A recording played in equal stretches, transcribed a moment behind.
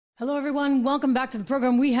Hello, everyone. Welcome back to the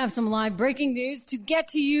program. We have some live breaking news to get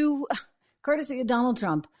to you, courtesy of Donald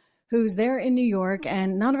Trump, who's there in New York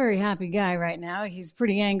and not a very happy guy right now. He's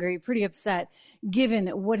pretty angry, pretty upset, given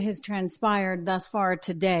what has transpired thus far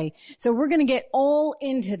today. So we're going to get all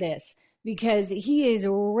into this because he is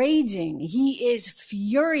raging. He is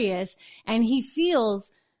furious, and he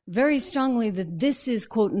feels very strongly that this is,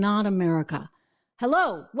 quote, not America.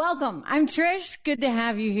 Hello, welcome. I'm Trish. Good to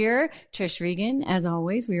have you here. Trish Regan, as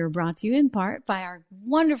always, we are brought to you in part by our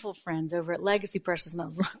wonderful friends over at Legacy Precious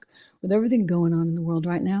Metals. Look, with everything going on in the world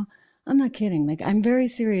right now, I'm not kidding. Like, I'm very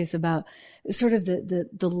serious about sort of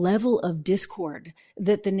the level of discord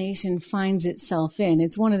that the nation finds itself in.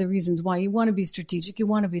 It's one of the reasons why you want to be strategic. You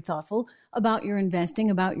want to be thoughtful about your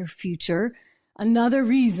investing, about your future. Another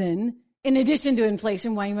reason, in addition to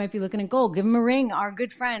inflation, why you might be looking at gold. Give them a ring. Our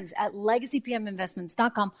good friends at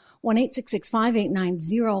LegacyPMInvestments.com,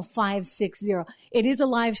 1-866-589-0560. It is a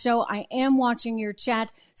live show. I am watching your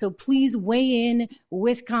chat, so please weigh in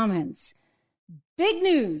with comments. Big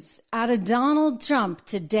news out of Donald Trump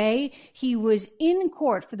today. He was in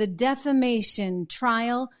court for the defamation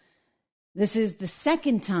trial. This is the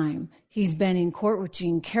second time he's been in court with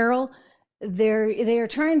Jean Carroll. They are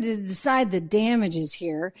trying to decide the damages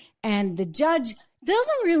here, and the judge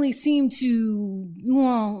doesn't really seem to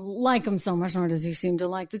like him so much, nor does he seem to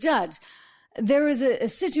like the judge. There was a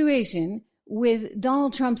situation with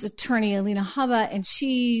Donald Trump's attorney, Alina Habba, and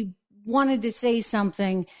she wanted to say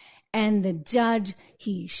something, and the judge,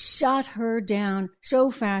 he shut her down so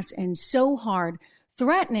fast and so hard,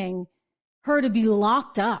 threatening her to be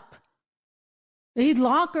locked up. He'd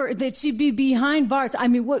lock her, that she'd be behind bars. I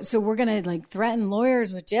mean, what? So we're going to threaten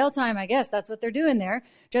lawyers with jail time. I guess that's what they're doing there.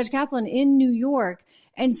 Judge Kaplan in New York.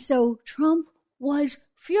 And so Trump was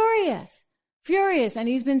furious. And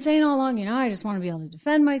he's been saying all along, I just want to be able to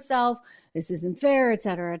defend myself. This isn't fair, et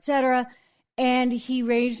cetera, et cetera. And he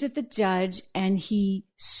raged at the judge and he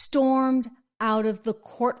stormed out of the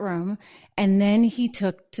courtroom. And then he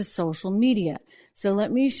took to social media. So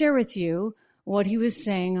let me share with you what he was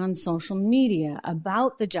saying on social media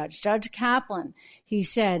about the judge, Judge Kaplan. He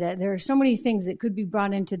said, there are so many things that could be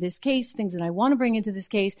brought into this case, things that I want to bring into this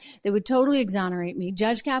case that would totally exonerate me.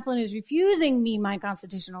 Judge Kaplan is refusing me my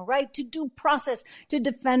constitutional right to due process to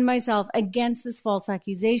defend myself against this false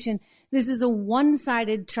accusation. This is a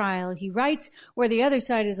one-sided trial, he writes, where the other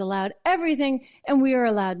side is allowed everything and we are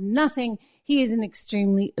allowed nothing. He is an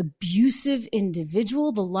extremely abusive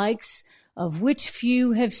individual, the likes of which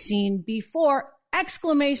few have seen before, !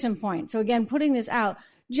 So again, putting this out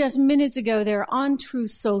just minutes ago there on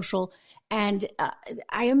Truth Social. And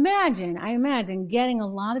I imagine getting a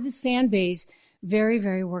lot of his fan base very,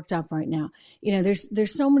 very worked up right now.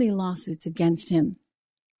 There's so many lawsuits against him.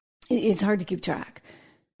 It's hard to keep track.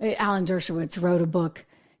 Alan Dershowitz wrote a book,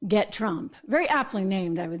 Get Trump, very aptly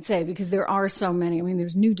named, I would say, because there are so many. I mean,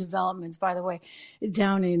 there's new developments, by the way,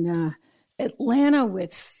 down in Atlanta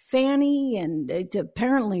with Fannie, and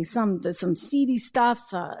apparently some seedy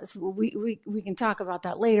stuff. We can talk about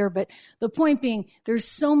that later. But the point being, there's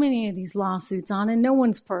so many of these lawsuits on, and no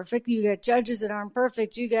one's perfect. You got judges that aren't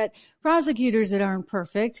perfect. You got prosecutors that aren't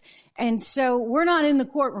perfect. And so we're not in the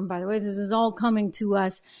courtroom, by the way. This is all coming to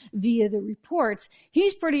us via the reports.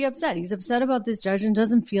 He's pretty upset. He's upset about this judge and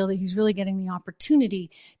doesn't feel that he's really getting the opportunity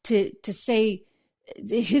to say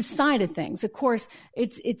his side of things. Of course,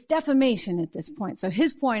 it's defamation at this point. So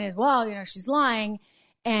his point is, she's lying.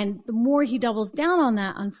 And the more he doubles down on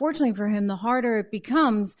that, unfortunately for him, the harder it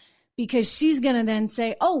becomes, because she's going to then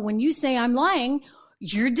say, when you say I'm lying,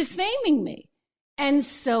 you're defaming me. And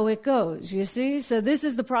so it goes, you see? So this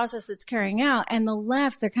is the process that's carrying out. And the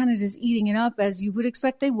left, they're kind of just eating it up, as you would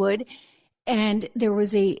expect they would. And there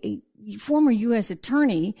was a former U.S.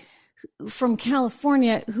 attorney from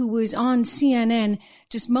California who was on CNN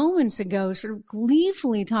just moments ago, sort of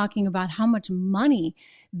gleefully talking about how much money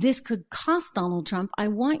this could cost Donald Trump. I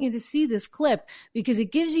want you to see this clip because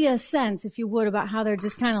it gives you a sense, if you would, about how they're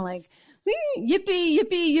just kind of like, yippee,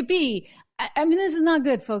 yippee, yippee. I mean, this is not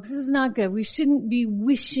good, folks. This is not good. We shouldn't be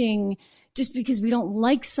wishing, just because we don't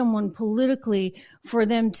like someone politically, for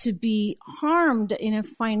them to be harmed in a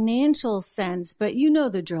financial sense. But you know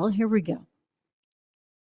the drill. Here we go.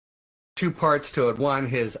 Two parts to it. One,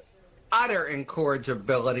 his utter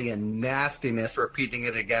incorrigibility and nastiness, repeating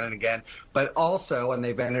it again and again, but also, and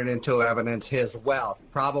they've entered into evidence, his wealth,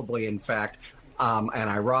 probably, in fact, and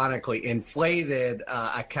ironically inflated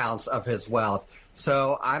accounts of his wealth.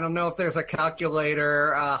 So I don't know if there's a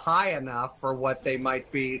calculator high enough for what they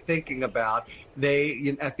might be thinking about.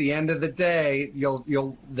 At the end of the day,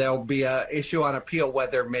 there'll be a issue on appeal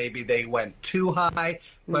whether maybe they went too high,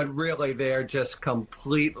 but really they're just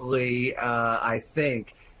completely, I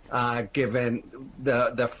think, given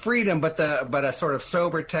the freedom, but a sort of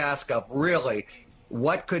sober task of really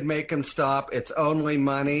what could make him stop. It's only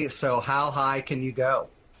money, so how high can you go?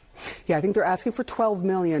 Yeah, I think they're asking for $12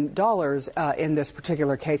 million in this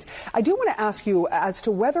particular case. I do want to ask you as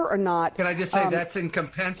to whether or not... Can I just say that's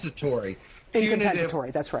incompensatory?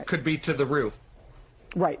 Incompensatory, that's right. Could be to the roof.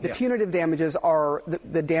 Right. The punitive damages are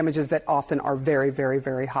the damages that often are very, very,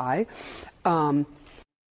 very high.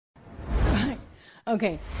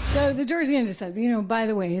 Okay, so the Georgian just says, by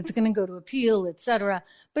the way, it's going to go to appeal, etc.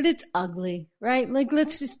 But it's ugly, right? Like,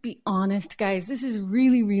 let's just be honest, guys. This is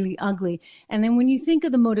really, really ugly. And then when you think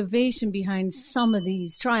of the motivation behind some of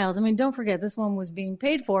these trials, I mean, don't forget, this one was being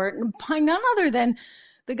paid for by none other than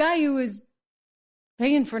the guy who was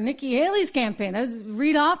paying for Nikki Haley's campaign. That was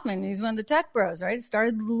Reid Hoffman. He's one of the tech bros, right?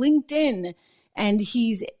 Started LinkedIn, and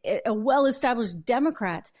he's a well-established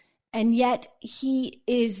Democrat. And yet he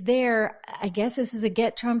is there, I guess this is a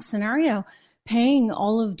get Trump scenario, paying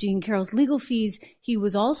all of Jean Carroll's legal fees. He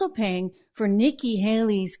was also paying for Nikki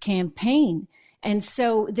Haley's campaign. And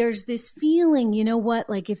so there's this feeling, you know what,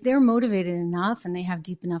 like if they're motivated enough and they have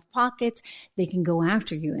deep enough pockets, they can go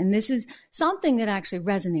after you. And this is something that actually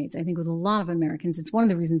resonates, I think, with a lot of Americans. It's one of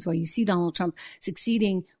the reasons why you see Donald Trump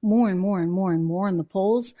succeeding more and more and more and more in the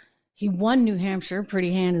polls. He won New Hampshire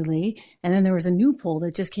pretty handily. And then there was a new poll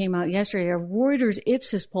that just came out yesterday, a Reuters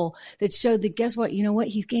Ipsos poll that showed that, guess what? You know what?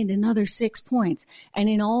 He's gained another 6 points. And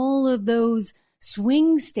in all of those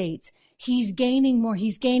swing states, he's gaining more.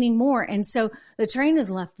 He's gaining more. And so the train has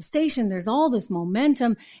left the station. There's all this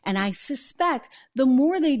momentum. And I suspect the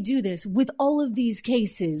more they do this with all of these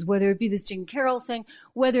cases, whether it be this Jean Carroll thing,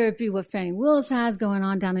 whether it be what Fani Willis has going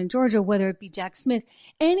on down in Georgia, whether it be Jack Smith,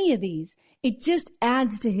 any of these, it just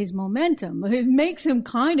adds to his momentum. It makes him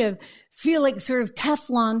kind of feel like sort of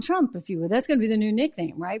Teflon Trump, if you will. That's going to be the new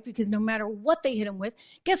nickname, right? Because no matter what they hit him with,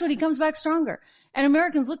 guess what? He comes back stronger. And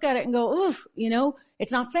Americans look at it and go, oof,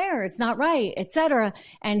 it's not fair. It's not right, etc.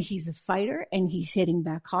 And he's a fighter and he's hitting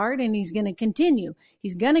back hard and he's going to continue.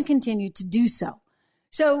 He's going to continue to do so.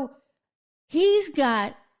 So he's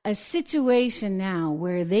got a situation now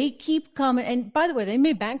where they keep coming. And by the way, they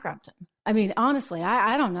may bankrupt him. I mean, honestly,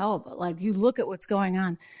 I don't know, but like you look at what's going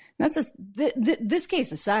on. Not just this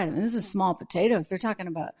case aside, I mean, this is small potatoes. They're talking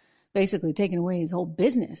about basically taking away his whole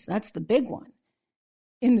business. That's the big one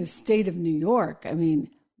in the state of New York. I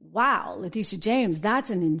mean, wow, Letitia James, that's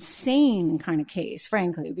an insane kind of case,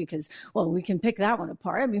 frankly, because, well, we can pick that one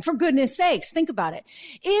apart. I mean, for goodness sakes, think about it.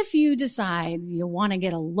 If you decide you want to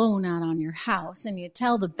get a loan out on your house and you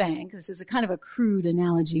tell the bank, this is a kind of a crude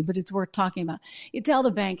analogy, but it's worth talking about. You tell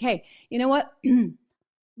the bank, hey, you know what?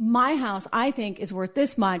 My house, I think, is worth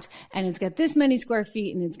this much, and it's got this many square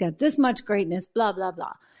feet, and it's got this much greatness, blah, blah,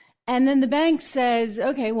 blah. And then the bank says,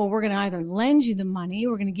 okay, well, we're going to either lend you the money,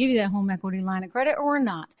 we're going to give you that home equity line of credit, or we're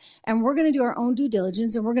not. And we're going to do our own due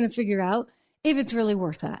diligence, and we're going to figure out if it's really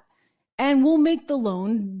worth that. And we'll make the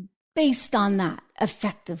loan based on that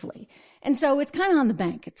effectively. And so it's kind of on the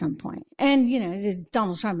bank at some point. And,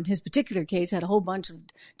 Donald Trump in his particular case had a whole bunch of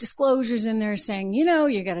disclosures in there saying, you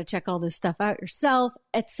got to check all this stuff out yourself,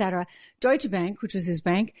 et cetera. Deutsche Bank, which was his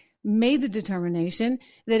bank, made the determination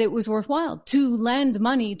that it was worthwhile to lend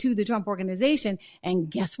money to the Trump organization. And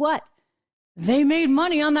guess what? They made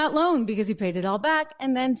money on that loan because he paid it all back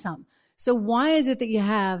and then some. So why is it that you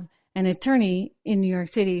have an attorney in New York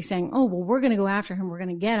City saying, oh, well, we're going to go after him. We're going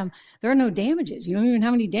to get him. There are no damages. You don't even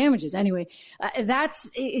have any damages. Anyway,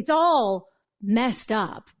 it's all messed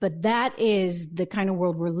up. But that is the kind of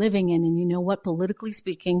world we're living in. And you know what? Politically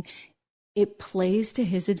speaking, it plays to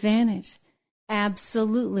his advantage.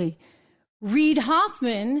 Absolutely. Reid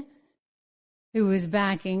Hoffman, who was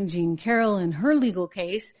backing Jean Carroll in her legal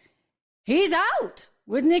case, he's out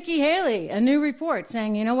with Nikki Haley. A new report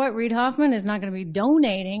saying, you know what, Reid Hoffman is not going to be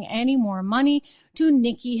donating any more money to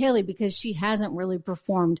Nikki Haley because she hasn't really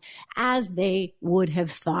performed as they would have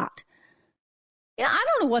thought. I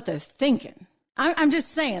don't know what they're thinking. I'm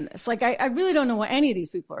just saying this. Like, I really don't know what any of these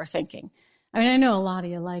people are thinking. I mean, I know a lot of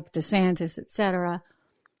you like DeSantis, et cetera,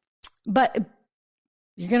 but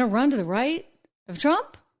you're going to run to the right of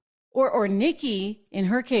Trump? Or Nikki, in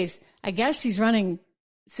her case, I guess she's running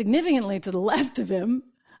significantly to the left of him.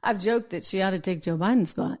 I've joked that she ought to take Joe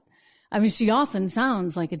Biden's spot. I mean, she often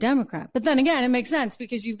sounds like a Democrat. But then again, it makes sense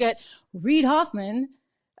because you've got Reid Hoffman,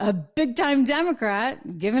 a big-time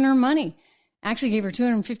Democrat, giving her money. Actually gave her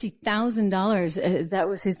 $250,000. That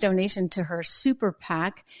was his donation to her super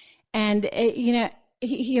PAC. And,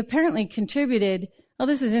 he apparently contributed. Oh,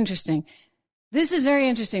 this is interesting. This is very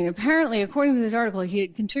interesting. Apparently, according to this article, he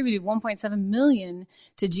had contributed $1.7 million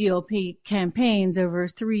to GOP campaigns over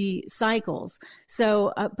 3 cycles.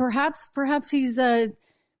 So perhaps he's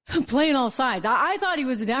playing all sides. I thought he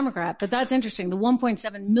was a Democrat, but that's interesting. The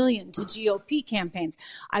 $1.7 million to GOP campaigns.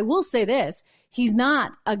 I will say this. He's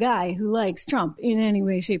not a guy who likes Trump in any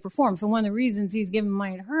way, shape, or form. So one of the reasons he's giving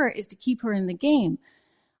money to her is to keep her in the game.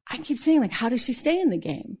 I keep saying, how does she stay in the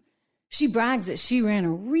game? She brags that she ran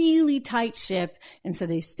a really tight ship, and so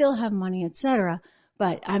they still have money, etc.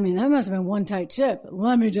 But, that must have been one tight ship.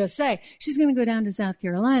 Let me just say, she's going to go down to South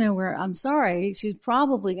Carolina where, I'm sorry, she's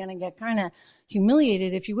probably going to get kind of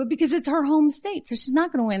humiliated, if you would, because it's her home state. So she's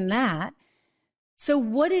not going to win that. So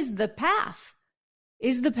what is the path?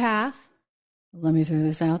 Is the path, let me throw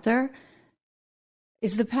this out there,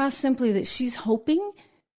 is the path simply that she's hoping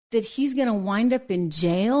that he's going to wind up in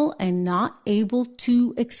jail and not able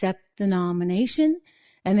to accept the nomination?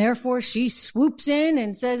 And therefore she swoops in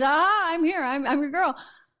and says, I'm here. I'm your girl.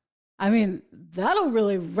 That'll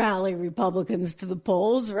really rally Republicans to the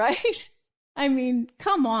polls, right?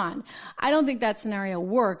 Come on. I don't think that scenario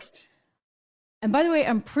works. And by the way,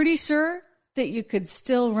 I'm pretty sure that you could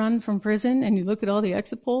still run from prison, and you look at all the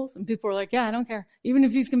exit polls and people are like, yeah, I don't care. Even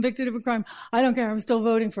if he's convicted of a crime, I don't care. I'm still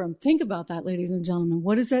voting for him. Think about that, ladies and gentlemen.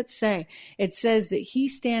 What does that say? It says that he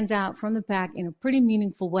stands out from the pack in a pretty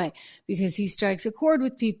meaningful way because he strikes a chord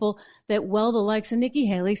with people that, the likes of Nikki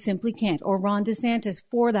Haley simply can't, or Ron DeSantis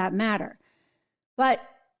for that matter. But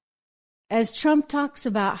as Trump talks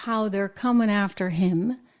about how they're coming after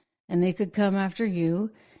him and they could come after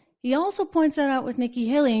you, he also points that out with Nikki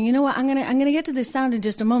Haley. And you know what? I'm gonna get to this sound in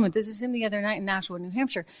just a moment. This is him the other night in Nashua, New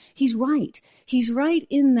Hampshire. He's right. He's right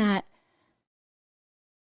in that,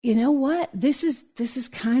 you know what? This is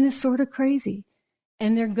kind of sort of crazy.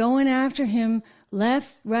 And they're going after him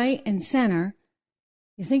left, right, and center.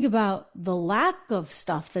 You think about the lack of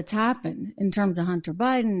stuff that's happened in terms of Hunter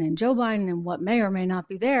Biden and Joe Biden and what may or may not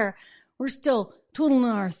be there. We're still twiddling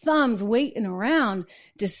our thumbs, waiting around,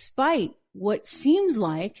 despite what seems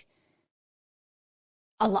like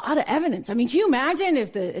a lot of evidence. Can you imagine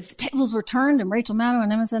if the tables were turned and Rachel Maddow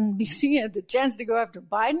and MSNBC had the chance to go after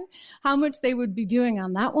Biden, how much they would be doing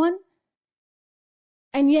on that one?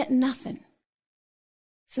 And yet nothing.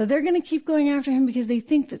 So they're going to keep going after him because they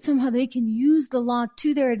think that somehow they can use the law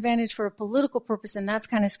to their advantage for a political purpose, and that's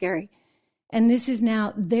kind of scary. And this is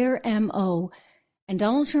now their MO. And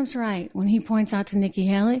Donald Trump's right when he points out to Nikki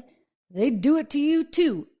Haley, they'd do it to you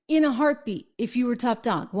too, in a heartbeat, if you were top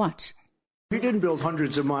dog. Watch. We didn't build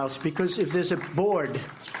hundreds of miles because if there's a board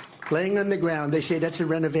laying on the ground, they say that's a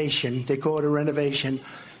renovation. They call it a renovation.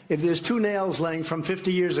 If there's 2 nails laying from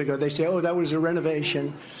 50 years ago, they say, oh, that was a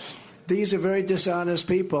renovation. These are very dishonest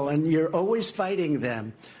people, and you're always fighting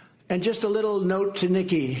them. And just a little note to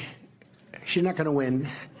Nikki, she's not going to win.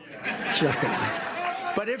 She's not going to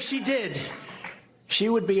win. But if she did, she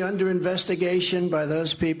would be under investigation by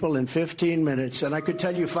those people in 15 minutes. And I could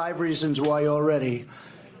tell you 5 reasons why already.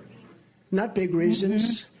 Not big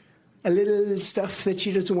reasons, a little stuff that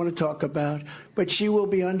she doesn't want to talk about, but she will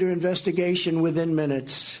be under investigation within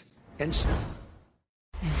minutes.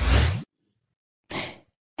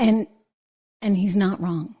 And he's not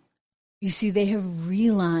wrong. You see, they have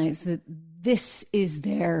realized that this is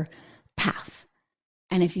their path.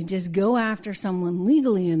 And if you just go after someone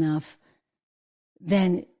legally enough,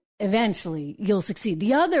 then eventually you'll succeed.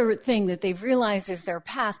 The other thing that they've realized is their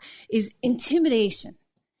path is intimidation.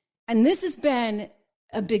 And this has been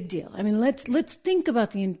a big deal. Let's think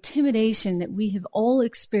about the intimidation that we have all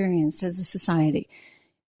experienced as a society,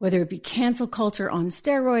 whether it be cancel culture on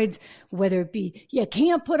steroids, whether it be, you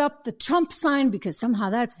can't put up the Trump sign because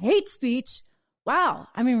somehow that's hate speech. Wow.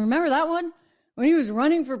 Remember that one? When he was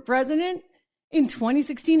running for president in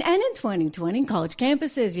 2016 and in 2020, college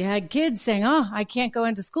campuses, you had kids saying, I can't go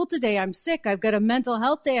into school today. I'm sick. I've got a mental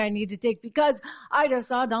health day I need to take because I just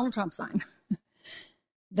saw a Donald Trump sign.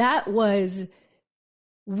 That was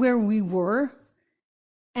where we were.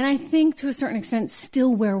 And I think to a certain extent,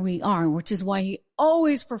 still where we are, which is why he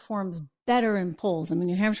always performs better in polls.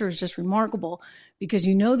 New Hampshire is just remarkable because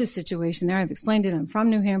you know the situation there. I've explained it. I'm from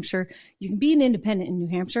New Hampshire. You can be an independent in New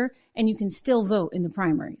Hampshire and you can still vote in the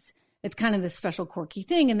primaries. It's kind of this special quirky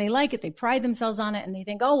thing, and they like it. They pride themselves on it, and they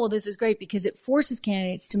think, this is great because it forces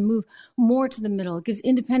candidates to move more to the middle. It gives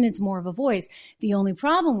independents more of a voice. The only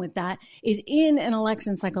problem with that is in an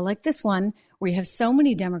election cycle like this one, where you have so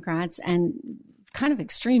many Democrats and kind of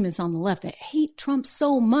extremists on the left that hate Trump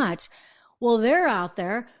so much. Well, they're out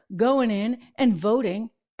there going in and voting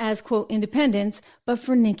as, quote, independents, but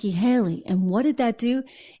for Nikki Haley. And what did that do?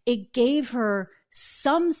 It gave her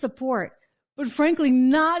some support, but frankly,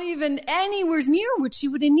 not even anywhere near what she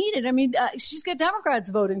would have needed. I mean, she's got Democrats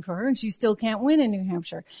voting for her, and she still can't win in New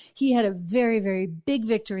Hampshire. He had a very, very big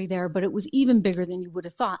victory there, but it was even bigger than you would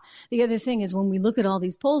have thought. The other thing is when we look at all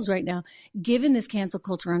these polls right now, given this cancel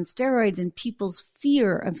culture on steroids and people's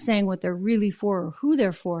fear of saying what they're really for or who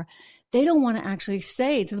they're for, they don't want to actually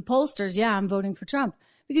say to the pollsters, yeah, I'm voting for Trump,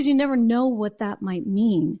 because you never know what that might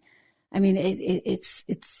mean. I mean, it's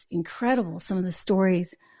incredible, some of the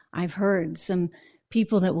stories I've heard, some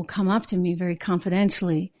people that will come up to me very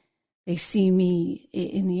confidentially. They see me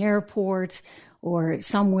in the airport or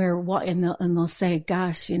somewhere, and they'll say,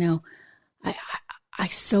 gosh, you know, I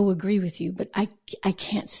so agree with you, but I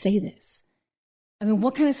can't say this. I mean,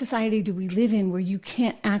 what kind of society do we live in where you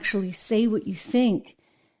can't actually say what you think?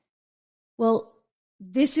 Well,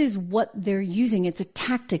 this is what they're using. It's a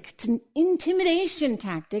tactic. It's an intimidation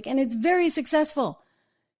tactic, and it's very successful.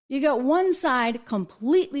 You got one side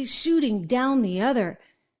completely shooting down the other.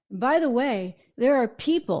 By the way, there are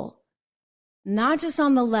people, not just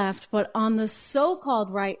on the left, but on the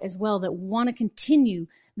so-called right as well, that want to continue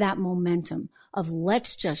that momentum of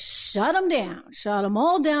let's just shut them down, shut them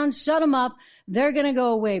all down, shut them up. They're going to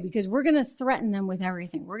go away because we're going to threaten them with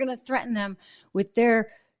everything. We're going to threaten them with their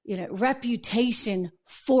reputation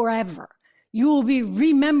forever. You will be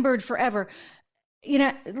remembered forever. You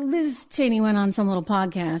know, Liz Cheney went on some little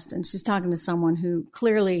podcast and she's talking to someone who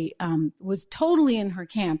clearly was totally in her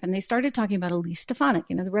camp. And they started talking about Elise Stefanik,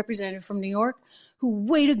 you know, the representative from New York, who,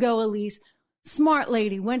 way to go, Elise, smart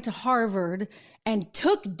lady, went to Harvard and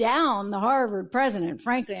took down the Harvard president.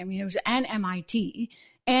 Frankly, I mean, it was and MIT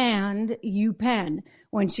and UPenn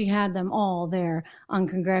when she had them all there on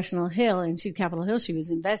Congressional Hill and Capitol Hill. She was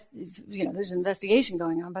there's an investigation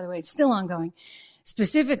going on. By the way, it's still ongoing,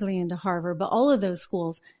 specifically into Harvard, but all of those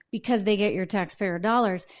schools, because they get your taxpayer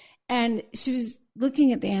dollars. And she was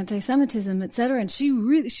looking at the anti-Semitism, et cetera, and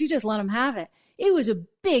she just let them have it. It was a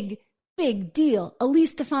big, big deal.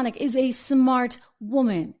 Elise Stefanik is a smart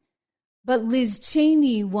woman, but Liz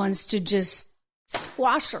Cheney wants to just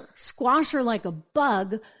squash her like a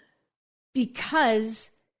bug because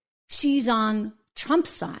she's on Trump's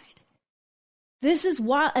side. This is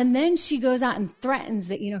why, and then she goes out and threatens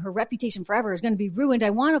that, you know, her reputation forever is going to be ruined. I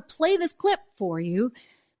want to play this clip for you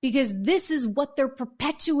because this is what they're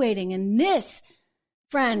perpetuating. And this,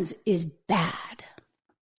 friends, is bad.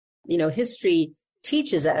 You know, history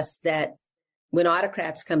teaches us that when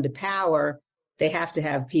autocrats come to power, they have to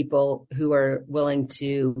have people who are willing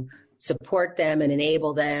to support them and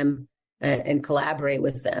enable them and collaborate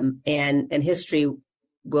with them. And history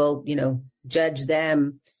will, you know, judge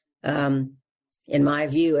them, in my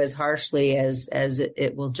view, as harshly as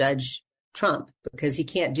it will judge Trump, because he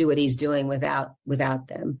can't do what he's doing without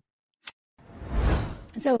them.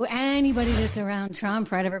 So anybody that's around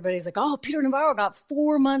Trump, right, everybody's like, oh, Peter Navarro got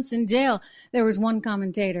 4 months in jail. There was one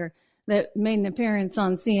commentator that made an appearance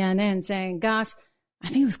on CNN saying, gosh, I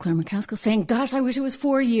think it was Claire McCaskill saying, gosh, I wish it was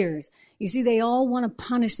 4 years. You see, they all want to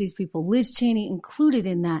punish these people, Liz Cheney included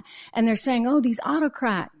in that. And they're saying, oh, these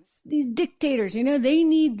autocrats, these dictators, you know, they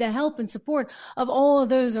need the help and support of all of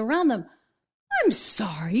those around them. I'm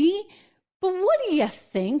sorry, but what do you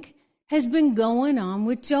think has been going on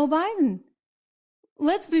with Joe Biden?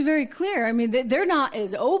 Let's be very clear. I mean, they're not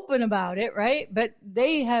as open about it, right? But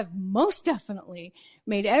they have most definitely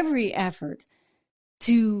made every effort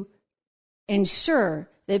to ensure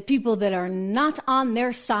that people that are not on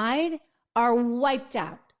their side are wiped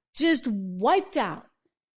out, just wiped out.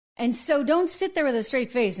 And so don't sit there with a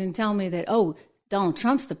straight face and tell me that, oh, Donald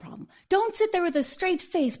Trump's the problem. Don't sit there with a straight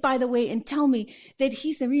face, by the way, and tell me that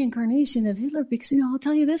he's the reincarnation of Hitler, because, you know, I'll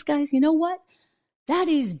tell you this, guys, you know what? That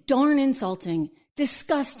is darn insulting,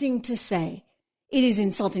 disgusting to say. It is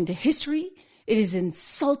insulting to history. It is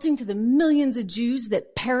insulting to the millions of Jews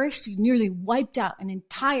that perished, nearly wiped out an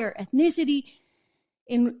entire ethnicity.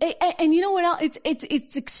 And you know what else?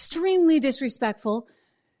 It's extremely disrespectful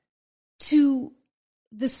to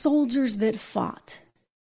the soldiers that fought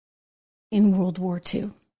in World War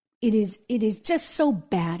II. It is just so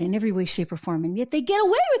bad in every way, shape, or form, and yet they get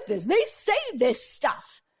away with this. They say this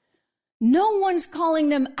stuff. No one's calling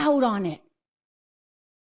them out on it.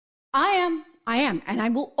 I am, and I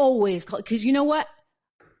will always call it, because you know what?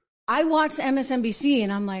 I watch MSNBC,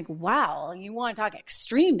 and I'm like, wow, you want to talk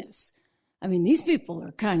extremists? I mean, these people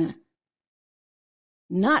are kind of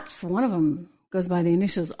nuts. One of them goes by the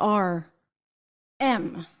initials RAGES.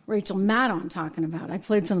 M. Rachel Maddow I'm talking about. I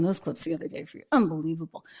played some of those clips the other day for you.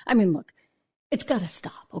 Unbelievable. I mean, look, it's got to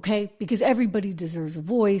stop, okay? Because everybody deserves a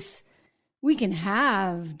voice. We can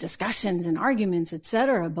have discussions and arguments,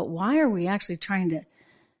 etc., but why are we actually trying to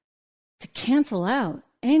cancel out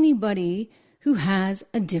anybody who has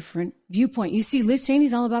a different viewpoint? You see, Liz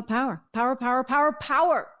Cheney's all about power. Power, power, power,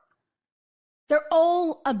 power. They're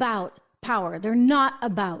all about power. They're not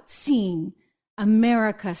about seeing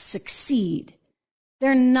America succeed.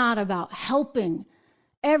 They're not about helping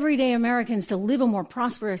everyday Americans to live a more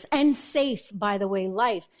prosperous and safe, by the way,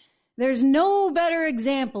 life. There's no better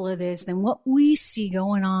example of this than what we see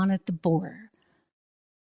going on at the border.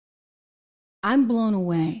 I'm blown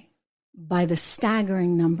away by the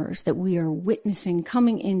staggering numbers that we are witnessing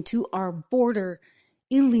coming into our border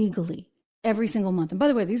illegally every single month. And by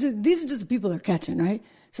the way, these are just the people they're catching, right?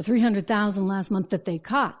 So 300,000 last month that they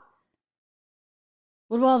caught.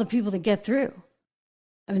 What about all the people that get through?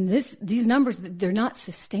 I mean, these numbers, they're not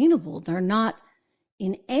sustainable. They're not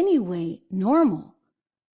in any way normal.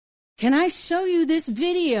 Can I show you this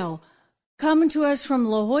video coming to us from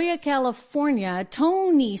La Jolla, California?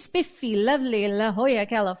 Tony, spiffy, lovely La Jolla,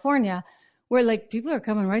 California, where like people are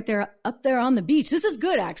coming right there, up there on the beach. This is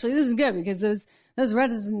good, actually. This is good because those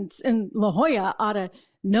residents in La Jolla ought to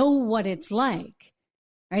know what it's like,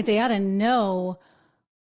 right? They ought to know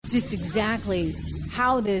just exactly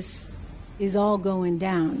how this is all going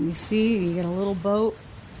down. You see, you get a little boat,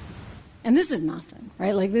 and this is nothing,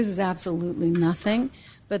 right? Like this is absolutely nothing.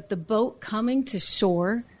 But the boat coming to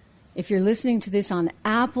shore, if you're listening to this on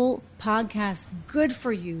Apple Podcasts, good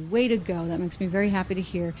for you. Way to go. That makes me very happy to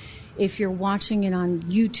hear. If you're watching it on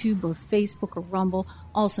YouTube or Facebook or Rumble,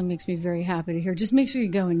 also makes me very happy to hear. Just make sure you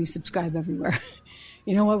go and you subscribe everywhere.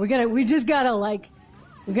 You know what? We got to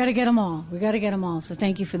get them all. We got to get them all. So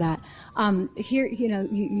thank you for that. Here,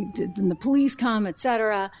 the police come,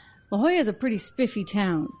 etc. La Jolla is a pretty spiffy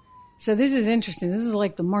town. So this is interesting. This is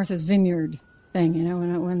like the Martha's Vineyard thing,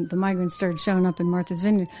 when the migrants started showing up in Martha's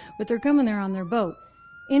Vineyard. But they're coming there on their boat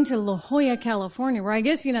into La Jolla, California, where I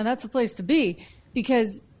guess, that's the place to be,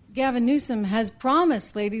 because Gavin Newsom has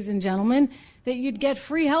promised, ladies and gentlemen, that you'd get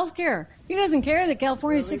free health care. He doesn't care that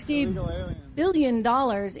California's $68 billion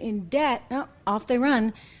in debt. No, off they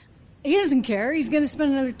run. He doesn't care. He's going to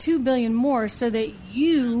spend another $2 billion more so that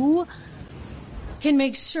you can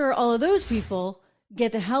make sure all of those people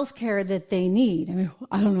get the health care that they need. I mean,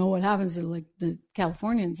 I don't know what happens to like the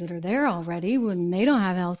Californians that are there already when they don't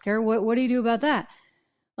have health care. What do you do about that?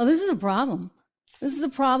 Well, this is a problem. This is a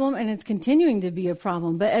problem, and it's continuing to be a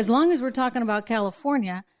problem. But as long as we're talking about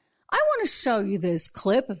California, I want to show you this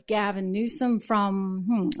clip of Gavin Newsom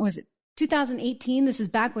from, 2018? This is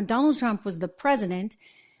back when Donald Trump was the president.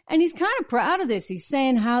 And he's kind of proud of this. He's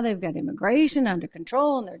saying how they've got immigration under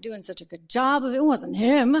control and they're doing such a good job of it. It wasn't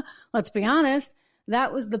him. Let's be honest.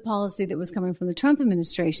 That was the policy that was coming from the Trump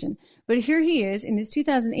administration. But here he is in his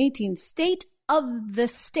 2018 State of the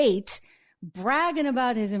State, bragging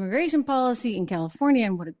about his immigration policy in California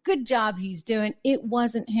and what a good job he's doing. It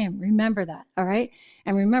wasn't him. Remember that, all right?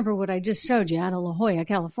 And remember what I just showed you out of La Jolla,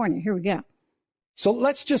 California. Here we go. So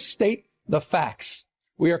let's just state the facts.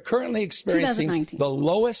 We are currently experiencing the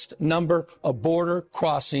lowest number of border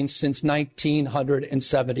crossings since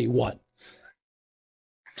 1971.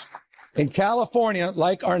 In California,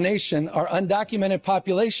 like our nation, our undocumented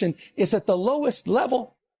population is at the lowest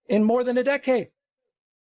level in more than a decade.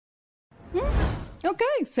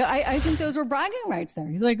 Okay, so I think those were bragging rights there.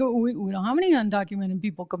 He's like, we don't have any undocumented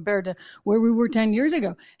people compared to where we were 10 years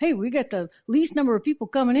ago. Hey, we got the least number of people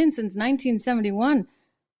coming in since 1971.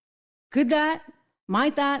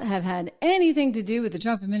 Might that have had anything to do with the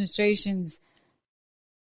Trump administration's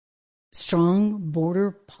strong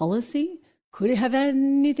border policy? Could it have had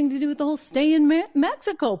anything to do with the whole stay in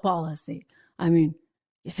Mexico policy? I mean,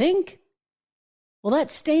 you think? Well,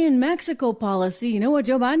 that stay in Mexico policy, you know what?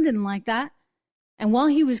 Joe Biden didn't like that. And while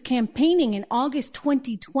he was campaigning in August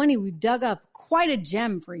 2020, we dug up quite a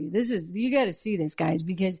gem for you. You got to see this, guys,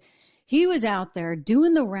 because he was out there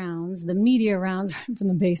doing the rounds, the media rounds from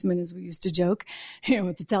the basement, as we used to joke,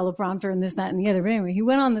 with the teleprompter and this, that, and the other. But anyway, he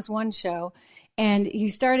went on this one show and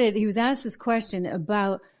he was asked this question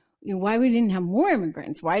about why we didn't have more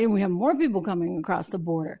immigrants. Why didn't we have more people coming across the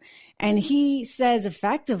border? And he says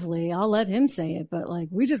effectively, I'll let him say it, but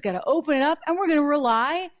we just got to open it up and we're going to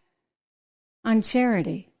rely on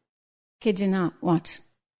charity. Kid you not. Watch.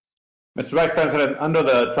 Mr. Vice President, under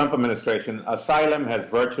the Trump administration, asylum has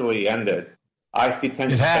virtually ended. ICE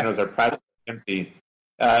detention centers are practically empty.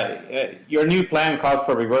 Your new plan calls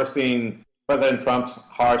for reversing President Trump's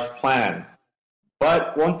harsh plan.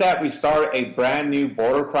 But won't that restart a brand new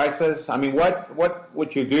border crisis? I mean, what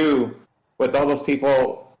would you do with all those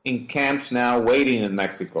people in camps now waiting in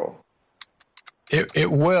Mexico?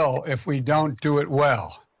 It will if we don't do it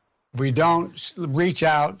well. If we don't reach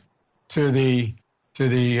out to the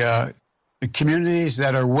communities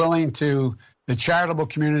that are willing to, the charitable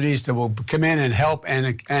communities that will come in and help,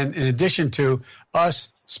 and in addition to us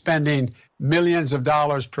spending millions of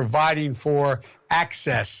dollars providing for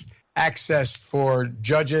access for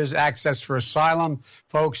judges, access for asylum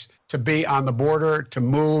folks to be on the border, to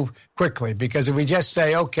move quickly. Because if we just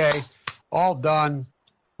say, okay, all done,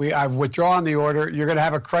 I've withdrawn the order, you're going to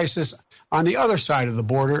have a crisis on the other side of the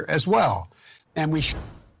border as well. And we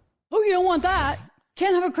oh, you don't want that.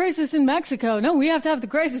 Can't have a crisis in Mexico. No, we have to have the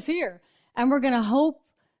crisis here. And we're going to hope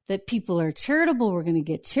that people are charitable. We're going to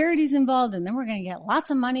get charities involved, and then we're going to get lots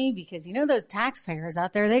of money because, you know, those taxpayers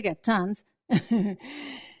out there, they get tons.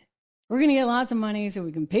 We're going to get lots of money so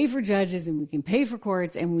we can pay for judges and we can pay for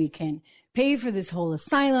courts and we can pay for this whole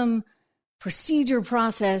asylum procedure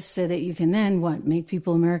process so that you can then, make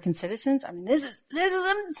people American citizens? I mean, this is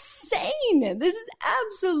insane. This is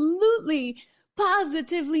absolutely,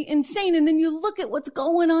 positively insane. And then you look at what's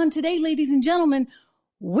going on today, ladies and gentlemen.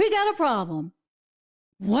 We got a problem.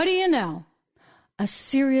 What do you know? A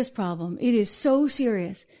serious problem. It is so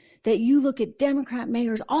serious that you look at Democrat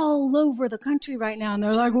mayors all over the country right now, and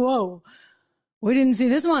they're like, whoa, we didn't see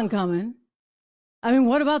this one coming. I mean,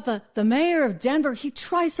 what about the mayor of Denver? He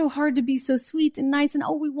tries so hard to be so sweet and nice, and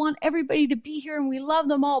we want everybody to be here, and we love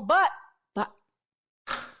them all, but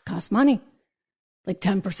costs money, like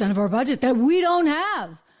 10% of our budget that we don't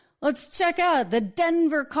have. Let's check out the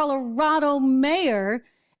Denver, Colorado mayor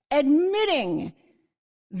admitting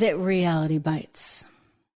that reality bites.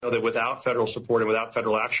 That without federal support and without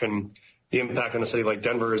federal action, the impact on a city like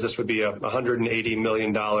Denver is this would be a $180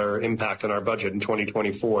 million impact on our budget in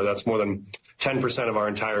 2024. That's more than 10% of our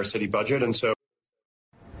entire city budget. And so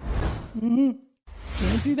can't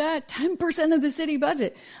do that. 10% of the city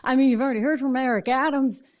budget. I mean, you've already heard from Eric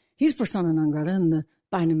Adams. He's persona non grata in the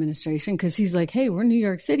Biden administration because he's like, hey, we're New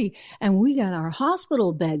York City and we got our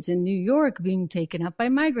hospital beds in New York being taken up by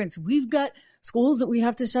migrants. We've got schools that we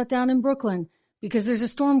have to shut down in Brooklyn because there's a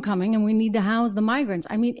storm coming and we need to house the migrants.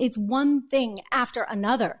 I mean, it's one thing after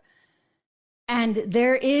another. And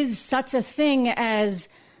there is such a thing as,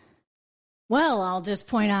 well, I'll just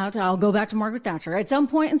point out, I'll go back to Margaret Thatcher. At some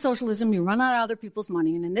point in socialism, you run out of other people's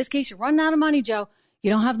money. And in this case, you run out of money, Joe. You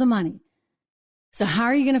don't have the money. So how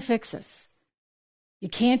are you going to fix this? You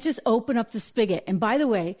can't just open up the spigot. And by the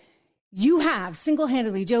way, you have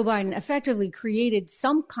single-handedly, Joe Biden, effectively created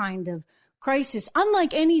some kind of crisis,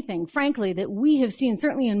 unlike anything, frankly, that we have seen,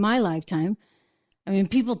 certainly in my lifetime. I mean,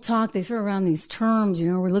 people talk, they throw around these terms,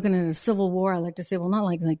 we're looking at a civil war. I like to say, well, not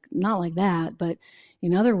like that, but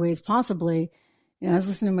in other ways, possibly. I was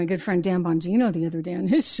listening to my good friend Dan Bongino the other day on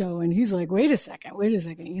his show, and he's like, wait a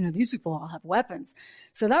second. These people all have weapons.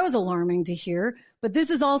 So that was alarming to hear, but this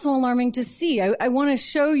is also alarming to see. I want to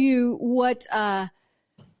show you what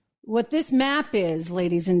this map is,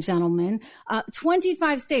 ladies and gentlemen.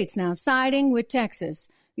 25 states now siding with Texas.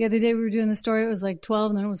 The other day we were doing the story, it was like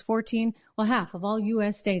 12 and then it was 14. Well, half of all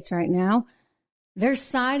U.S. states right now, they're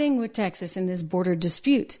siding with Texas in this border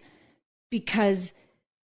dispute because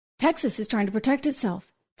Texas is trying to protect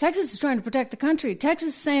itself. Texas is trying to protect the country. Texas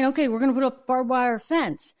is saying, okay, we're going to put up a barbed wire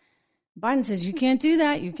fence. Biden says, you can't do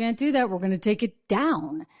that. You can't do that. We're going to take it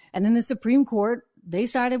down. And then the Supreme Court, they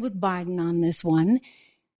sided with Biden on this one.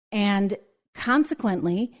 And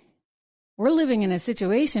consequently, we're living in a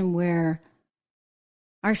situation where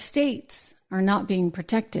our states are not being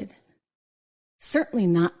protected. Certainly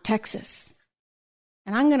not Texas.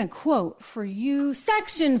 And I'm going to quote for you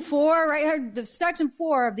Section 4, right here, the Section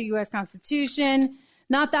 4 of the U.S. Constitution.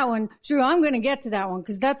 Not that one. Drew, I'm going to get to that one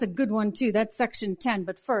because that's a good one too. That's Section 10.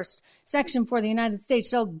 But first, Section 4, the United States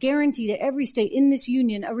shall guarantee to every state in this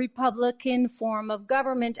union a republican form of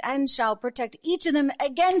government and shall protect each of them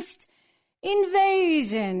against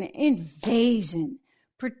invasion. Invasion.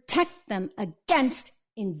 Protect them against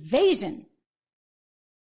invasion.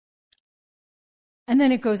 And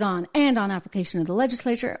then it goes on, and on application of the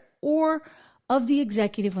legislature or of the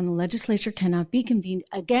executive when the legislature cannot be convened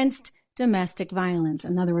against domestic violence.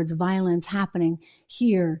 In other words, violence happening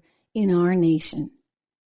here in our nation.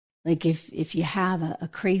 Like if you have a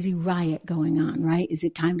crazy riot going on, right? Is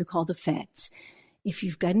it time to call the feds? If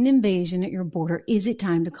you've got an invasion at your border, is it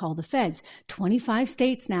time to call the feds? 25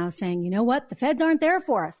 states now saying, you know what? The feds aren't there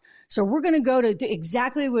for us. So we're going to go to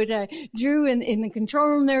exactly what Drew in the control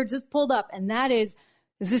room there just pulled up. And that is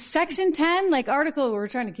Is this section 10? Like article, we're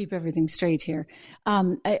trying to keep everything straight here.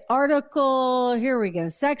 Article, here we go.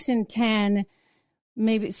 Section 10,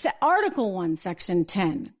 maybe Article 1, Section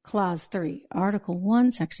 10, Clause 3. Article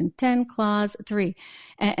 1, Section 10, Clause 3.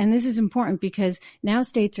 And this is important because now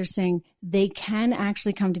states are saying they can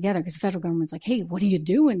actually come together because the federal government's like, hey, what are you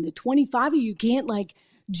doing? The 25 of you can't like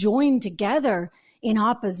join together in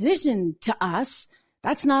opposition to us.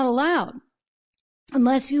 That's not allowed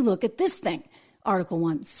unless you look at this thing. Article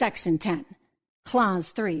 1, Section 10, Clause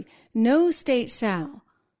 3. No state shall,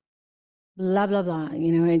 blah, blah, blah,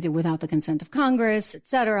 without the consent of Congress,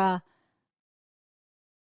 etc.,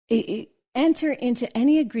 enter into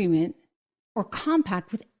any agreement or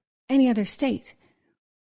compact with any other state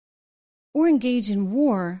or engage in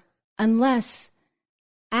war unless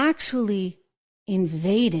actually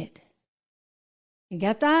invaded. You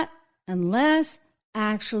get that? Unless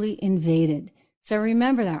actually invaded. So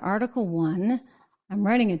remember that Article 1, I'm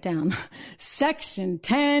writing it down, Section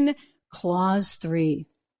 10, Clause 3.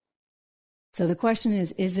 So the question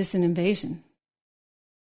is this an invasion?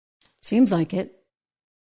 Seems like it.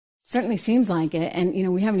 Certainly seems like it. And,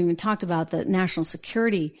 we haven't even talked about the national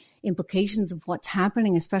security implications of what's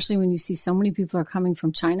happening, especially when you see so many people are coming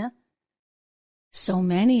from China. So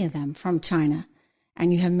many of them from China.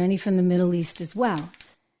 And you have many from the Middle East as well.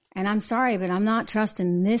 And I'm sorry, but I'm not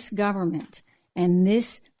trusting this government and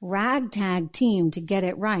this ragtag team to get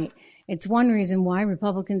it right. It's one reason why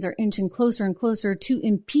Republicans are inching closer and closer to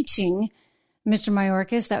impeaching Mr.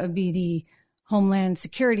 Mayorkas. That would be the Homeland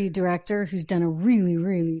Security Director, who's done a really,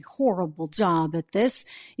 really horrible job at this.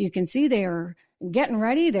 You can see they are getting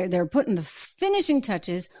ready. They're putting the finishing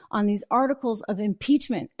touches on these articles of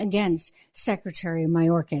impeachment against Secretary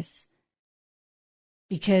Mayorkas.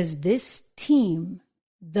 Because this team,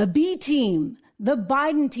 the B team, the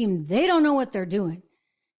Biden team, they don't know what they're doing.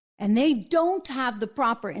 And they don't have the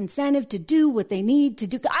proper incentive to do what they need to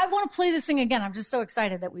do. I want to play this thing again. I'm just so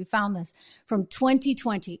excited that we found this from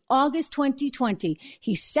 2020, August 2020.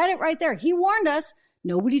 He said it right there. He warned us.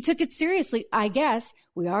 Nobody took it seriously, I guess.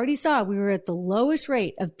 We already saw we were at the lowest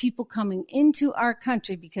rate of people coming into our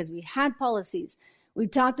country because we had policies. We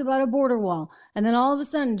talked about a border wall. And then all of a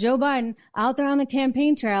sudden, Joe Biden out there on the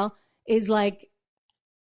campaign trail is like,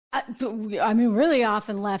 really off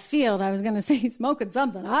in left field. I was going to say he's smoking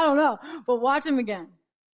something. I don't know. But watch him again.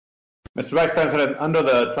 Mr. Vice President, under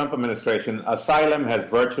the Trump administration, asylum has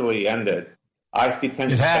virtually ended. ICE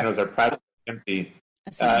detention centers are practically empty.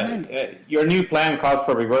 Your new plan calls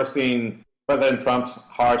for reversing President Trump's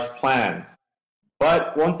harsh plan.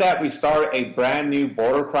 But won't that restart a brand new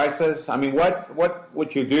border crisis? I mean, what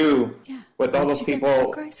would you do with all those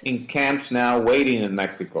people in camps now waiting in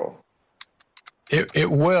Mexico?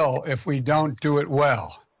 It will if we don't do it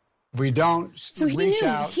well. If we don't reach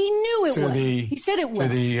out he knew it would. He said it would.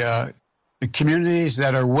 To the communities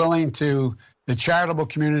that are willing to, the charitable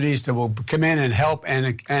communities that will come in and help,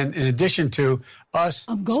 and in addition to us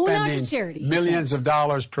spending millions of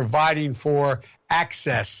dollars providing for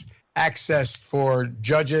access for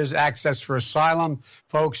judges, access for asylum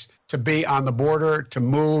folks to be on the border, to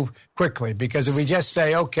move quickly. Because if we just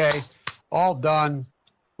say, okay, all done,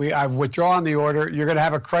 I've withdrawn the order, you're going to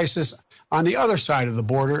have a crisis on the other side of the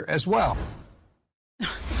border as well.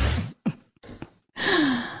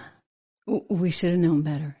 We should have known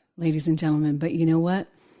better, ladies and gentlemen. But you know what?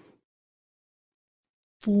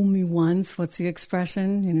 Fool me once. What's the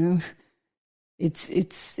expression?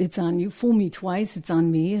 It's on you. Fool me twice. It's on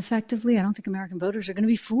me, effectively. I don't think American voters are going to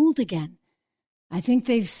be fooled again. I think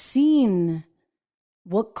they've seen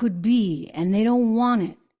what could be, and they don't want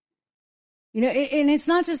it. And it's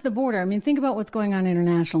not just the border. I mean, think about what's going on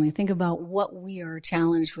internationally. Think about what we are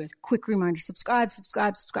challenged with. Quick reminder, subscribe.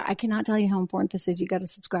 I cannot tell you how important this is. You got to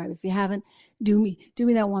subscribe. If you haven't, do me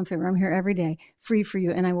that one favor. I'm here every day, free for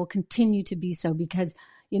you. And I will continue to be so because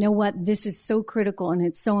you know what? This is so critical and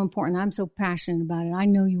it's so important. I'm so passionate about it. I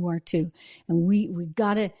know you are too. And we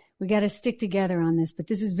gotta stick together on this. But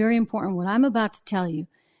this is very important. What I'm about to tell you,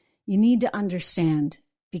 you need to understand,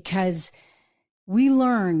 because we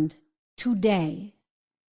learned today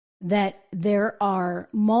that there are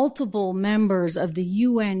multiple members of the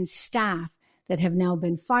UN staff that have now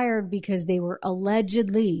been fired because they were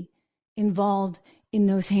allegedly involved in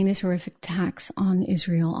those heinous, horrific attacks on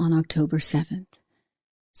Israel on October 7th.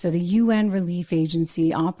 So the UN Relief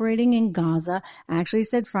Agency operating in Gaza actually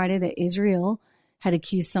said Friday that Israel had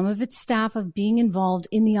accused some of its staff of being involved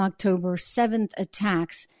in the October 7th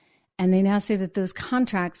attacks. And they now say that those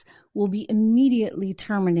contracts will be immediately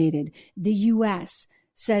terminated. The U.S.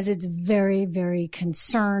 says it's very, very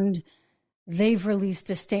concerned They've released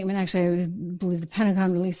a statement. Actually, I believe the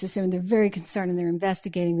Pentagon released a statement. They're very concerned and they're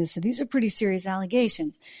investigating this. So these are pretty serious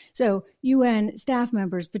allegations. So UN staff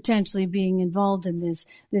members potentially being involved in this.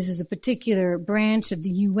 This is a particular branch of the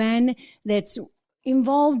UN that's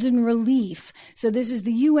involved in relief. So this is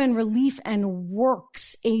the UN Relief and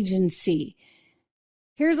Works Agency.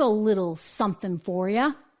 Here's a little something for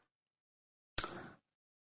you.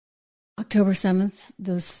 October 7th,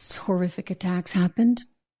 those horrific attacks happened.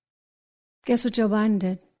 Guess what Joe Biden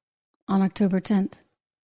did on October 10th?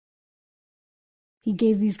 He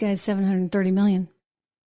gave these guys $730 million.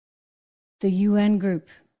 The UN group.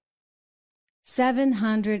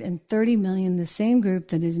 $730 million, the same group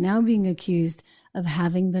that is now being accused of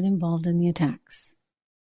having been involved in the attacks.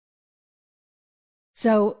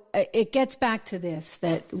 So it gets back to this,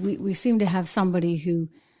 that we seem to have somebody who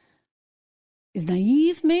is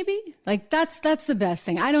naive, maybe? Like, that's the best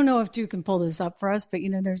thing. I don't know if Drew can pull this up for us, but,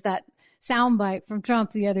 there's that soundbite from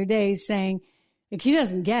Trump the other day saying, like, he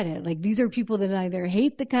doesn't get it. Like, these are people that either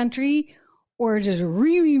hate the country or just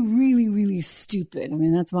really, really, really stupid. I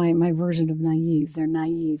mean, that's my version of naive. They're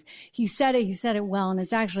naive. He said it well, and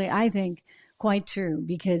it's actually, I think, quite true,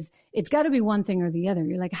 because it's got to be one thing or the other.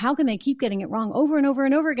 You're like, how can they keep getting it wrong over and over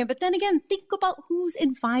and over again? But then again, think about who's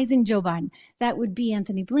advising Joe Biden. That would be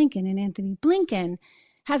Anthony Blinken, and Anthony Blinken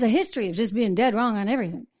has a history of just being dead wrong on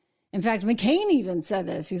everything. In fact, McCain even said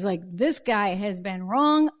this. He's like, this guy has been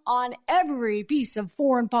wrong on every piece of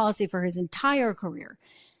foreign policy for his entire career.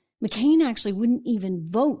 McCain actually wouldn't even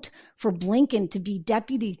vote for Blinken to be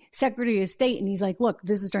Deputy Secretary of State. And he's like, look,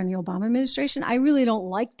 this is during the Obama administration. I really don't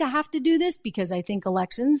like to have to do this because I think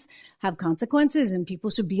elections have consequences and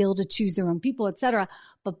people should be able to choose their own people, et cetera.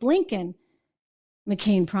 But Blinken,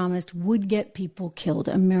 McCain promised, would get people killed,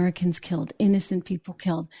 Americans killed, innocent people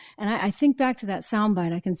killed. And I think back to that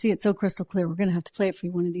soundbite. I can see it so crystal clear. We're going to have to play it for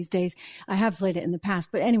you one of these days. I have played it in the past.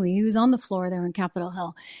 But anyway, he was on the floor there on Capitol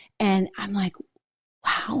Hill. And I'm like,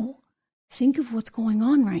 wow, think of what's going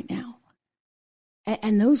on right now.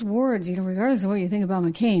 And those words, regardless of what you think about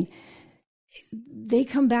McCain, they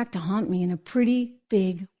come back to haunt me in a pretty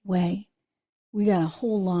big way. We got a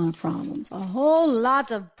whole lot of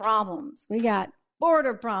problems. We got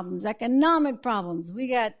border problems, economic problems. We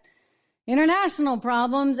got international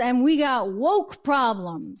problems, and we got woke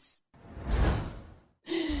problems.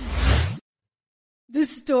 This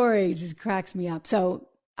story just cracks me up. So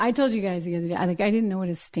I told you guys the other day, I didn't know what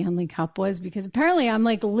a Stanley Cup was, because apparently I'm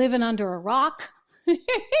like living under a rock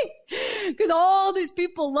because all these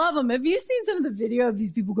people love them. Have you seen some of the video of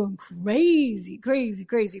these people going crazy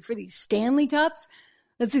for these Stanley Cups?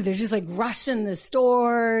 Let's see, they're just like rushing the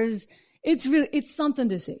stores. It's something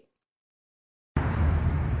to see.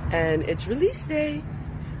 And it's release day.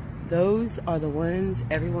 Those are the ones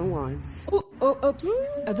everyone wants. Oops.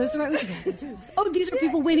 Are those the right ones? Oh, these are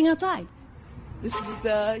people waiting outside. This is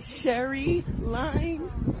the Sherry line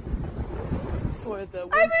for the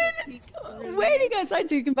winter peak. Waiting outside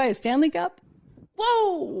so you can buy a Stanley Cup?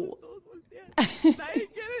 Whoa! I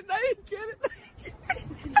didn't get it.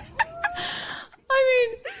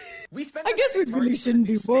 I mean, I guess we really shouldn't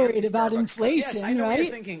be worried about inflation, yes, I know right? what you're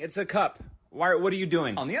thinking. It's a cup. What are you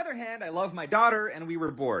doing? On the other hand, I love my daughter, and we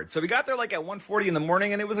were bored. So we got there like at 1:40 in the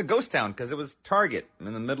morning, and it was a ghost town because it was Target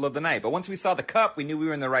in the middle of the night. But once we saw the cup, we knew we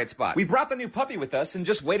were in the right spot. We brought the new puppy with us and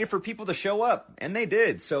just waited for people to show up. And they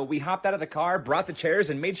did. So we hopped out of the car, brought the chairs,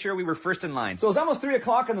 and made sure we were first in line. So it was almost 3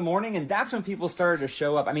 o'clock in the morning, and that's when people started to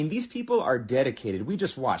show up. I mean, these people are dedicated. We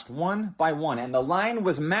just watched one by one, and the line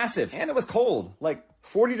was massive. And it was cold, like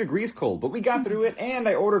 40 degrees cold, but we got through it, and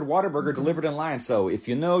I ordered Whataburger delivered in line. So if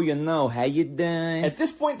you know, you know. How you doing? At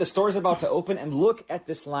this point, the store's about to open, and look at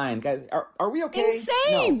this line. Guys, are we okay?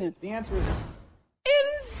 Insane! No. The answer is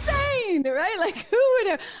insane, right? Like, who would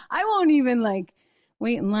have? I won't even,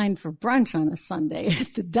 wait in line for brunch on a Sunday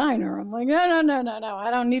at the diner. I'm like, no. I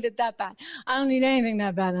don't need it that bad. I don't need anything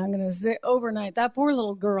that bad. I'm going to sit overnight. That poor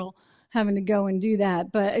little girl having to go and do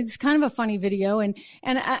that. But it's kind of a funny video. And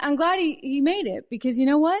I'm glad he made it, because you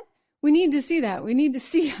know what? We need to see that. We need to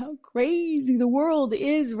see how crazy the world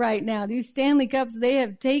is right now. These Stanley Cups, they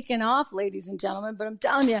have taken off, ladies and gentlemen. But I'm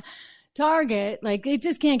telling you, Target, it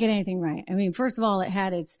just can't get anything right. I mean, first of all, it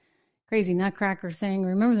had its crazy Nutcracker thing.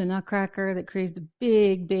 Remember the Nutcracker that created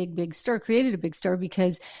a big stir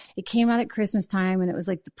because it came out at Christmas time, and it was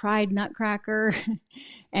like the Pride Nutcracker.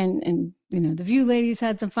 and the View ladies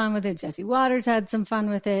had some fun with it. Jesse Waters had some fun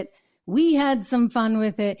with it. We had some fun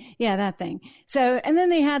with it. Yeah, that thing. So, and then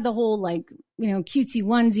they had the whole cutesy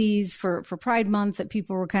onesies for Pride Month that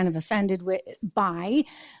people were kind of offended by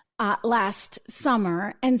last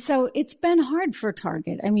summer. And so it's been hard for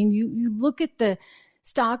Target. I mean, you look at the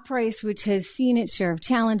stock price, which has seen its share of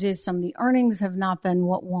challenges. Some of the earnings have not been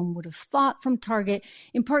what one would have thought from Target,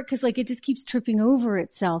 in part because it just keeps tripping over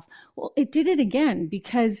itself. Well, it did it again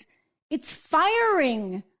because it's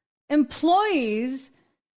firing employees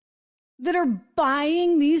that are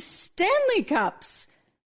buying these Stanley Cups,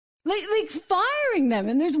 like firing them.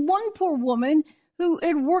 And there's one poor woman who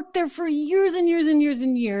had worked there for years and years and years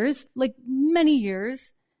and years, like many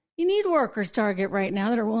years. You need workers, Target, right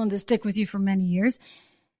now that are willing to stick with you for many years.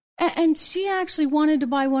 And she actually wanted to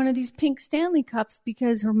buy one of these pink Stanley Cups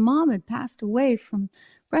because her mom had passed away from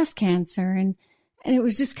breast cancer. And it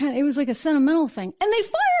was just it was like a sentimental thing. And they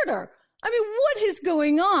fired her. I mean, what is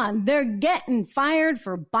going on? They're getting fired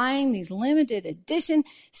for buying these limited edition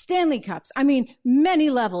Stanley Cups. I mean,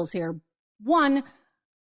 many levels here. One,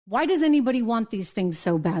 why does anybody want these things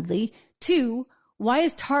so badly? Two, why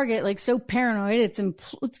is Target so paranoid? It's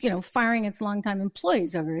firing its longtime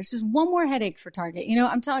employees over it. It's just one more headache for Target.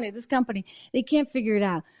 I'm telling you, this company, they can't figure it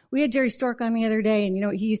out. We had Jerry Stork on the other day, and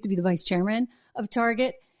he used to be the vice chairman of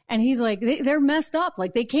Target. And he's like, they're messed up.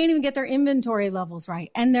 They can't even get their inventory levels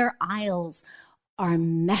right. And their aisles are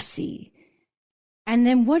messy. And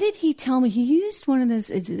then what did he tell me? He used one of those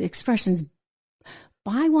expressions,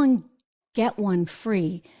 buy one, get one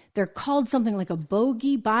free. They're called something like a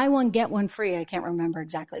bogey, buy one, get one free. I can't remember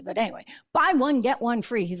exactly. But anyway, buy one, get one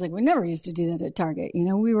free. He's like, we never used to do that at Target.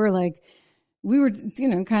 We were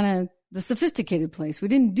kind of the sophisticated place. We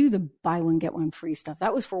didn't do the buy one, get one free stuff.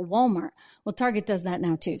 That was for Walmart. Well, Target does that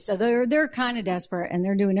now too. So they're kind of desperate, and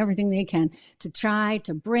they're doing everything they can to try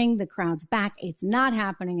to bring the crowds back. It's not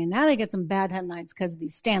happening. And now they get some bad headlines because of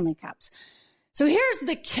these Stanley Cups. So here's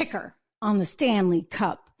the kicker on the Stanley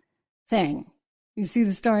Cup thing. You see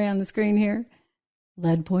the story on the screen here?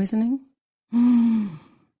 Lead poisoning.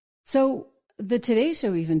 So the Today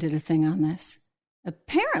Show even did a thing on this.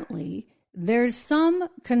 Apparently, there's some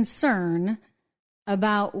concern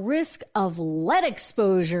about risk of lead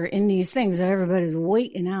exposure in these things that everybody's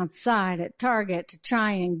waiting outside at Target to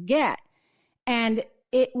try and get. And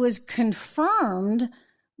it was confirmed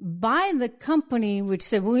by the company, which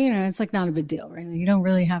said, well, it's not a big deal, right? You don't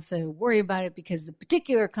really have to worry about it because the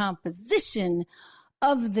particular composition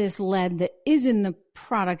of this lead that is in the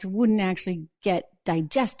product wouldn't actually get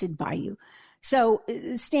digested by you. So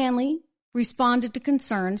Stanley responded to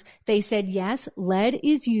concerns. They said, yes, lead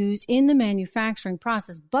is used in the manufacturing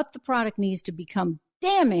process, but the product needs to become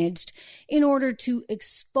damaged in order to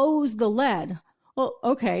expose the lead. Well,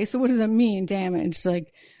 okay, so what does that mean, damaged?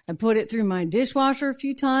 I put it through my dishwasher a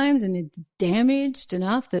few times and it's damaged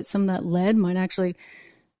enough that some of that lead might actually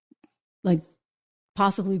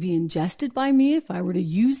possibly be ingested by me if I were to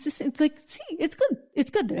use this. It's it's good. It's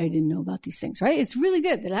good that I didn't know about these things, right? It's really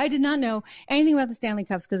good that I did not know anything about the Stanley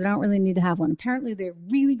Cups because I don't really need to have one. Apparently, they're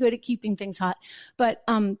really good at keeping things hot, but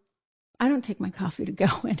I don't take my coffee to go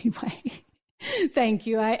anyway. Thank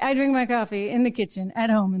you. I drink my coffee in the kitchen at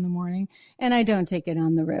home in the morning, and I don't take it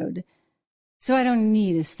on the road. So I don't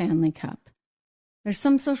need a Stanley Cup. There's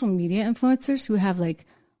some social media influencers who have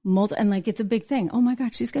and it's a big thing. Oh my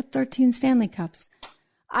God, she's got 13 Stanley Cups.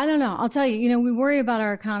 I don't know. I'll tell you, we worry about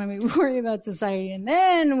our economy, we worry about society, and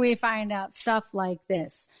then we find out stuff like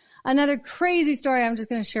this. Another crazy story I'm just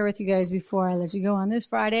going to share with you guys before I let you go on this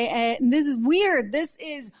Friday. And this is weird. This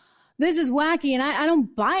is wacky, and I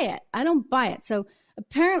don't buy it. I don't buy it. So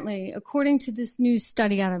apparently, according to this new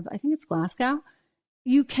study out of, I think it's Glasgow,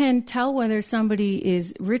 you can tell whether somebody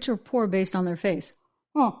is rich or poor based on their face.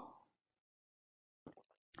 Oh.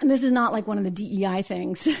 And this is not like one of the DEI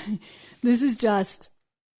things. This is just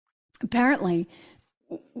apparently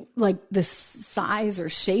the size or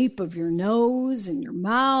shape of your nose and your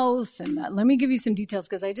mouth. And let me give you some details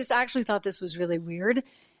because I just actually thought this was really weird.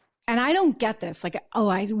 And I don't get this. You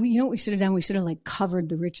know what we should have done? We should have covered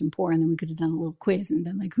the rich and poor, and then we could have done a little quiz and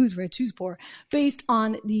been who's rich, who's poor, based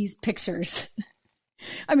on these pictures.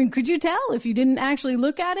 I mean, could you tell if you didn't actually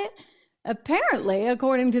look at it? Apparently,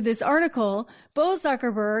 according to this article, both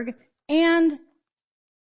Zuckerberg and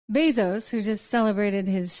Bezos, who just celebrated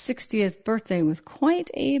his 60th birthday with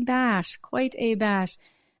quite a bash,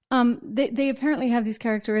 they apparently have these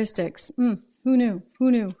characteristics. Who knew?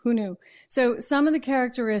 So some of the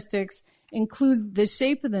characteristics include the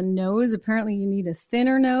shape of the nose. Apparently, you need a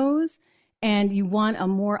thinner nose, and you want a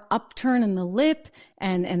more upturn in the lip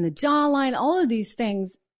and the jawline, all of these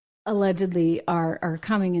things. allegedly are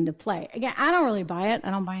coming into play. Again, I don't really buy it.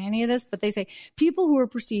 I don't buy any of this, but they say people who are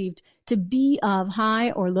perceived to be of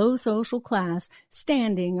high or low social class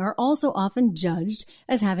standing are also often judged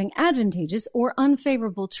as having advantageous or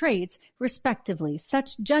unfavorable traits, respectively.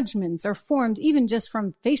 Such judgments are formed even just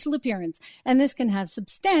from facial appearance, and this can have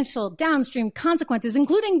substantial downstream consequences,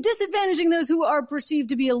 including disadvantaging those who are perceived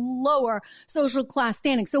to be a lower social class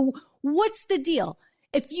standing. So what's the deal?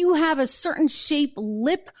 If you have a certain shape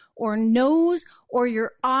lip or nose, or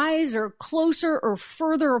your eyes are closer or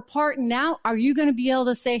further apart, now are you going to be able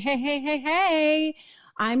to say, hey,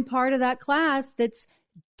 I'm part of that class that's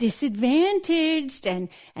disadvantaged, and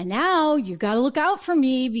now you got to look out for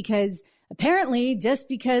me, because apparently just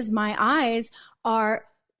because my eyes are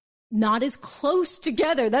not as close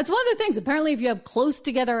together, that's one of the things. Apparently, if you have close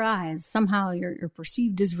together eyes, somehow you're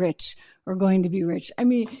perceived as rich or going to be rich. I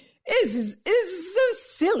mean, this is so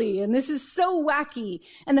silly, and this is so wacky.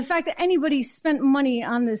 And the fact that anybody spent money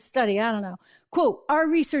on this study, I don't know. Quote, our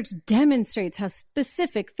research demonstrates how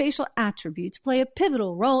specific facial attributes play a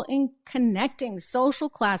pivotal role in connecting social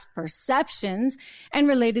class perceptions and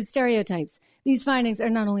related stereotypes. These findings are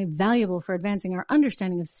not only valuable for advancing our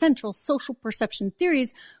understanding of central social perception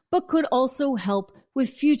theories, but could also help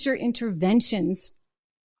with future interventions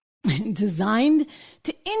designed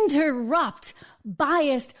to interrupt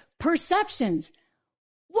biased perceptions.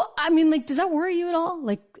 Well, I mean, like, does that worry you at all?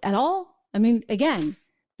 Like, at all? I mean, again,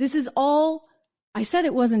 this is all, I said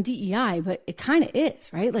it wasn't DEI, but it kind of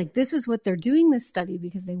is, right? Like, this is what they're doing this study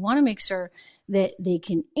because they want to make sure that they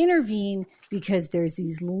can intervene, because there's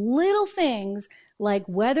these little things like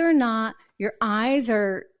whether or not your eyes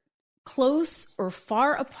are close or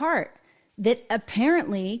far apart that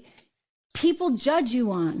apparently people judge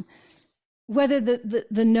you on. Whether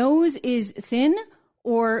the nose is thin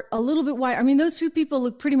or a little bit wide. I mean, those two people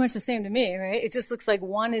look pretty much the same to me, right? It just looks like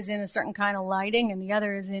one is in a certain kind of lighting and the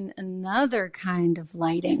other is in another kind of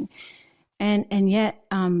lighting. And yet,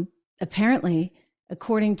 apparently,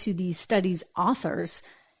 according to these studies' authors,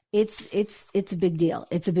 it's a big deal.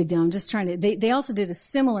 It's a big deal. I'm just trying to, they also did a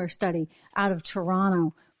similar study out of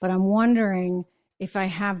Toronto, but I'm wondering if I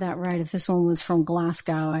have that right, if this one was from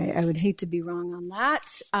Glasgow. I would hate to be wrong on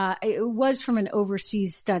that. It was from an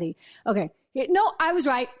overseas study. Okay. No, I was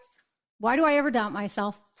right. Why do I ever doubt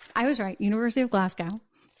myself? I was right. University of Glasgow,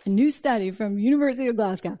 a new study from University of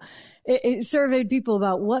Glasgow. It surveyed people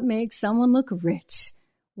about what makes someone look rich.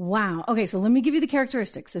 Wow. Okay, so let me give you the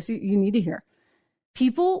characteristics. This you need to hear.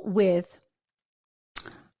 People with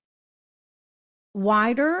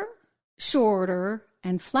wider, shorter,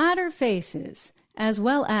 and flatter faces, as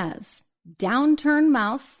well as downturned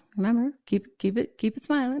mouths, remember, keep it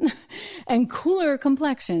smiling, and cooler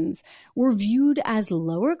complexions were viewed as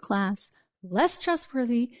lower class, less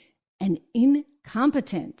trustworthy, and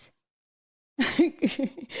incompetent.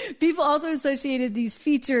 People also associated these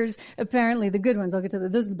features, apparently the good ones, I'll get to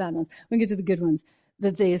those are the bad ones, we'll get to the good ones,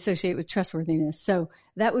 that they associate with trustworthiness. So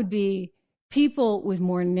that would be people with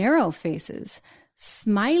more narrow faces,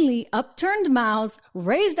 smiley, upturned mouths,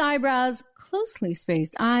 raised eyebrows, closely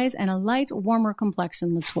spaced eyes, and a light, warmer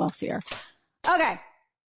complexion looked wealthier. Okay,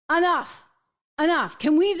 enough.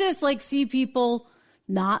 Can we just see people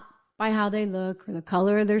not by how they look or the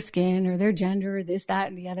color of their skin or their gender or this, that,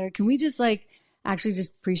 and the other? Can we just actually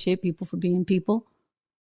just appreciate people for being people?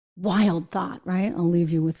 Wild thought, right? I'll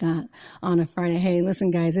leave you with that on a Friday. Hey,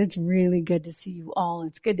 listen, guys, it's really good to see you all.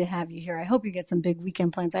 It's good to have you here. I hope you get some big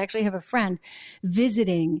weekend plans. I actually have a friend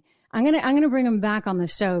visiting. I'm gonna bring him back on the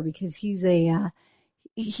show because he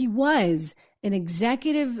was an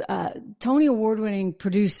executive Tony Award-winning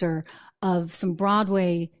producer of some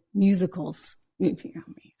Broadway musicals. I'm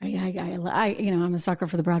a sucker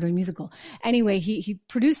for the Broadway musical. Anyway, he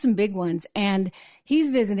produced some big ones, and he's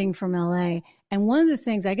visiting from LA. And one of the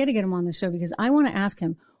things, I got to get him on the show because I want to ask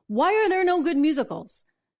him, why are there no good musicals?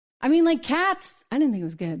 I mean, Cats, I didn't think it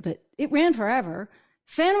was good, but it ran forever.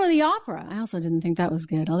 Phantom of the Opera, I also didn't think that was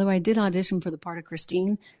good, although I did audition for the part of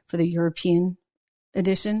Christine for the European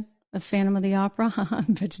edition of Phantom of the Opera.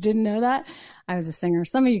 Bet you didn't know that. I was a singer.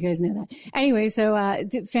 Some of you guys know that. Anyway, so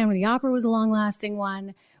Phantom of the Opera was a long-lasting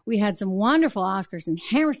one. We had some wonderful Oscars in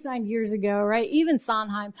Hammerstein years ago, right? Even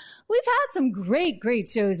Sondheim. We've had some great, great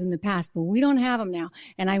shows in the past, but we don't have them now.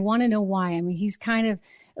 And I want to know why. I mean, he's kind of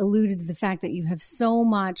alluded to the fact that you have so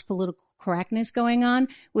much political correctness going on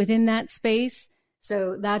within that space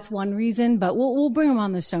So that's one reason, but we'll bring him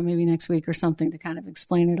on the show maybe next week or something to kind of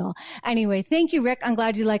explain it all. Anyway, thank you, Rick. I'm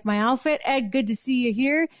glad you like my outfit. Ed, good to see you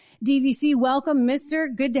here. DVC, welcome. Mister,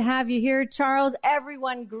 good to have you here. Charles,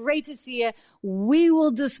 everyone, great to see you. We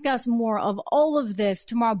will discuss more of all of this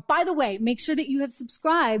tomorrow. By the way, make sure that you have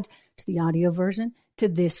subscribed to the audio version, to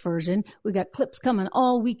this version. We got clips coming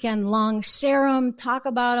all weekend long. Share them, talk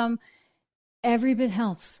about them. Every bit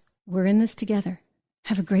helps. We're in this together.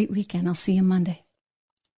 Have a great weekend. I'll see you Monday.